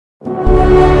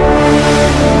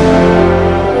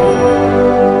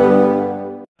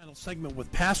Segment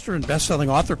with pastor and best-selling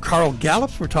author Carl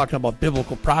Gallups. We're talking about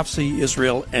biblical prophecy,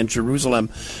 Israel, and Jerusalem.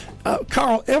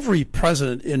 Carl, every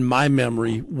president in my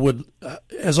memory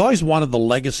has always wanted the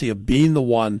legacy of being the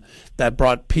one that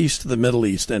brought peace to the Middle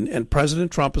East, and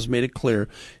President Trump has made it clear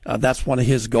that's one of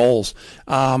his goals.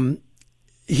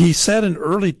 He said in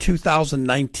early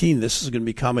 2019 this is going to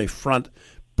become a front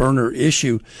burner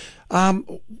issue.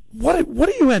 What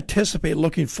do you anticipate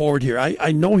looking forward here?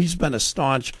 I know he's been a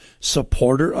staunch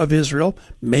supporter of Israel,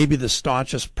 maybe the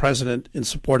staunchest president in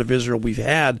support of Israel we've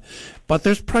had, but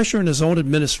there's pressure in his own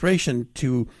administration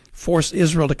to force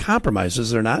Israel to compromise,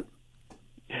 is there not?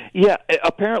 Yeah,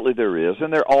 apparently there is,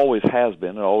 and there always has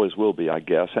been and always will be, I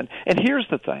guess. And here's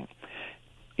the thing.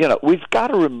 We've got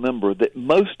to remember that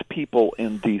most people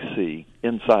in D.C.,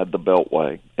 inside the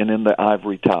Beltway and in the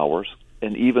ivory towers,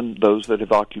 and even those that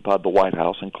have occupied the White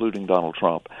House, including Donald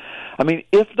Trump. I mean,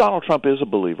 if Donald Trump is a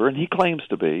believer, and he claims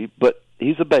to be, but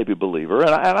he's a baby believer, and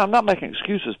I'm not making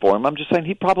excuses for him, I'm just saying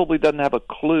he probably doesn't have a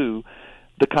clue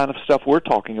the kind of stuff we're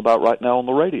talking about right now on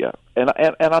the radio. And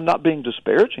I'm not being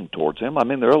disparaging towards him. I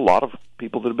mean, there are a lot of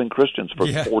people that have been Christians for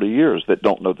 40 years that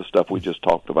don't know the stuff we just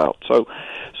talked about. So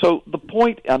the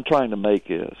point I'm trying to make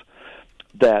is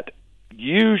that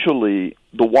usually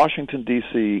the Washington,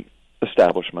 D.C.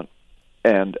 establishment,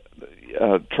 and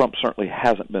Trump certainly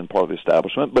hasn't been part of the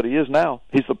establishment, but he is now.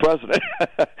 He's the president.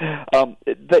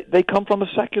 They come from a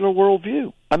secular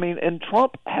worldview. I mean, and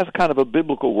Trump has kind of a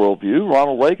biblical worldview.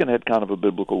 Ronald Reagan had kind of a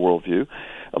biblical worldview,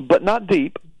 but not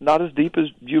deep, not as deep as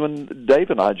you and Dave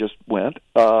and I just went.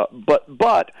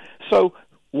 But so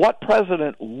what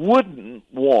president wouldn't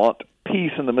want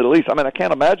peace in the Middle East? I mean, I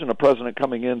can't imagine a president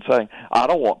coming in saying, I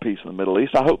don't want peace in the Middle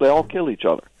East. I hope they all kill each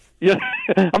other.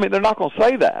 I mean, they're not going to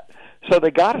say that. So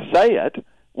they got to say it.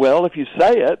 Well, if you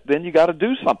say it, then you got to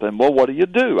do something. Well, what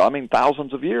do? I mean,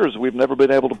 thousands of years we've never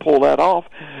been able to pull that off.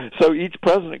 So each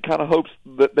president kind of hopes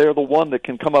that they're the one that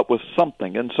can come up with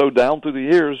something. And so down through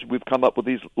the years, we've come up with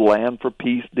these land for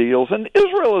peace deals. And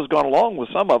Israel has gone along with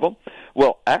some of them.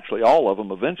 Well, actually, all of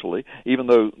them eventually, even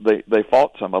though they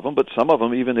fought some of them. But some of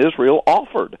them, even Israel,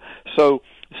 offered. So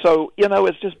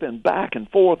it's just been back and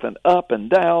forth and up and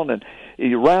down and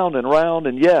round and round.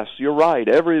 And yes, you're right.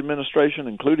 Every administration,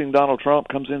 including Donald Trump,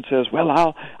 comes in and says,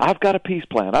 well, I've got a peace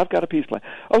plan. I've got a peace plan.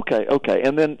 Okay.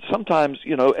 And then sometimes,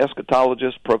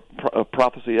 eschatologists,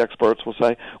 prophecy experts will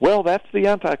say, well, that's the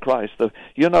Antichrist.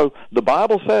 The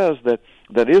Bible says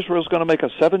that Israel's going to make a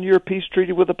 7-year peace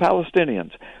treaty with the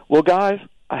Palestinians. Well, guys,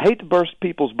 I hate to burst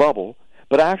people's bubble,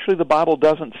 but actually the Bible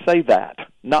doesn't say that,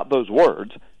 not those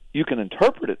words. You can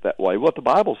interpret it that way. What the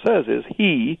Bible says is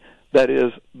he, that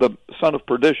is the son of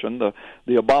perdition,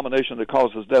 the abomination that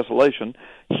causes desolation,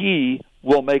 he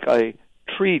will make a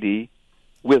treaty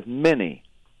with many.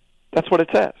 That's what it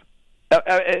says.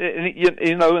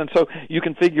 And so you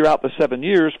can figure out the 7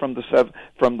 years from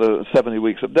the 70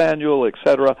 weeks of Daniel,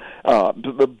 etc.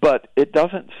 But it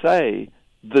doesn't say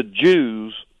the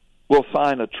Jews will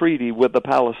sign a treaty with the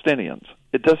Palestinians.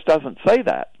 It just doesn't say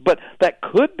that, but that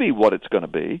could be what it's going to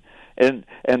be, and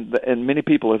many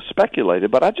people have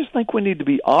speculated. But I just think we need to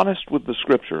be honest with the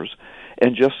Scriptures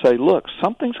and just say, look,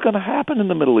 something's going to happen in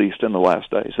the Middle East in the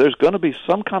last days. There's going to be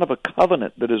some kind of a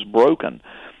covenant that is broken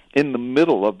in the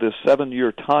middle of this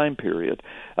 7-year time period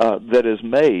that has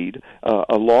made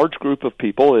a large group of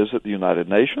people. Is it the United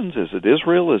Nations? Is it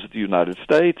Israel? Is it the United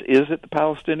States? Is it the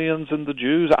Palestinians and the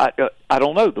Jews? I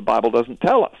don't know. The Bible doesn't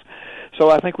tell us. So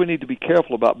I think we need to be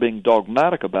careful about being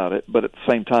dogmatic about it, but at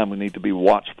the same time we need to be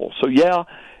watchful. So yeah,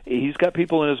 he's got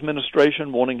people in his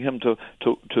administration wanting him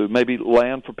to maybe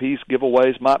land for peace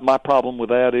giveaways. My problem with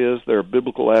that is there are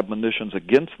biblical admonitions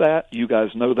against that. You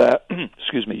guys know that.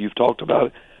 Excuse me, you've talked about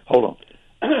it. Hold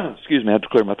on. Excuse me, I had to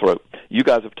clear my throat. You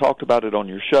guys have talked about it on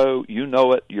your show. You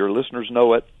know it. Your listeners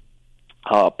know it.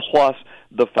 Plus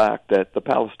the fact that the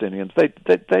Palestinians,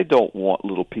 they don't want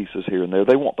little pieces here and there.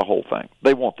 They want the whole thing.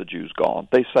 They want the Jews gone.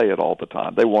 They say it all the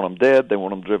time. They want them dead. They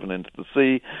want them driven into the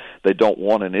sea. They don't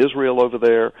want an Israel over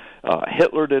there.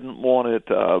 Hitler didn't want it.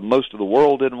 Most of the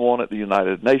world didn't want it. The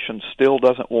United Nations still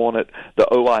doesn't want it. The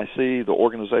OIC, the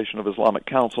Organization of Islamic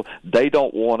Council, they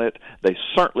don't want it. They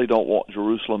certainly don't want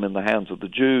Jerusalem in the hands of the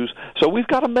Jews. So we've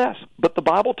got a mess. But the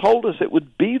Bible told us it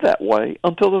would be that way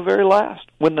until the very last,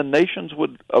 when the nations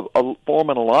would form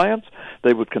an alliance,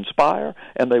 they would conspire,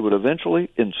 and they would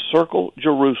eventually encircle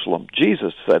Jerusalem.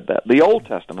 Jesus said that. The Old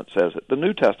Testament says it. The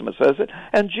New Testament says it.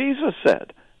 And Jesus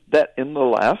said that in the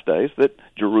last days that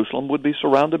Jerusalem would be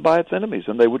surrounded by its enemies,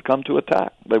 and they would come to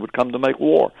attack. They would come to make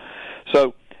war.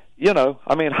 So,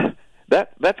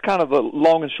 that's kind of the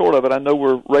long and short of it. I know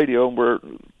we're radio and we're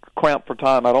cramped for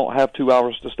time. I don't have 2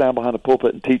 hours to stand behind a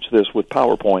pulpit and teach this with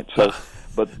PowerPoint. So,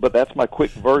 but that's my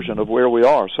quick version of where we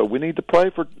are. So we need to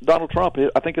pray for Donald Trump.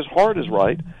 I think his heart is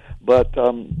right, but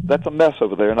that's a mess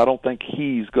over there, and I don't think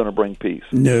he's going to bring peace.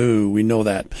 No, we know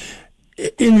that.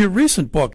 In your recent book,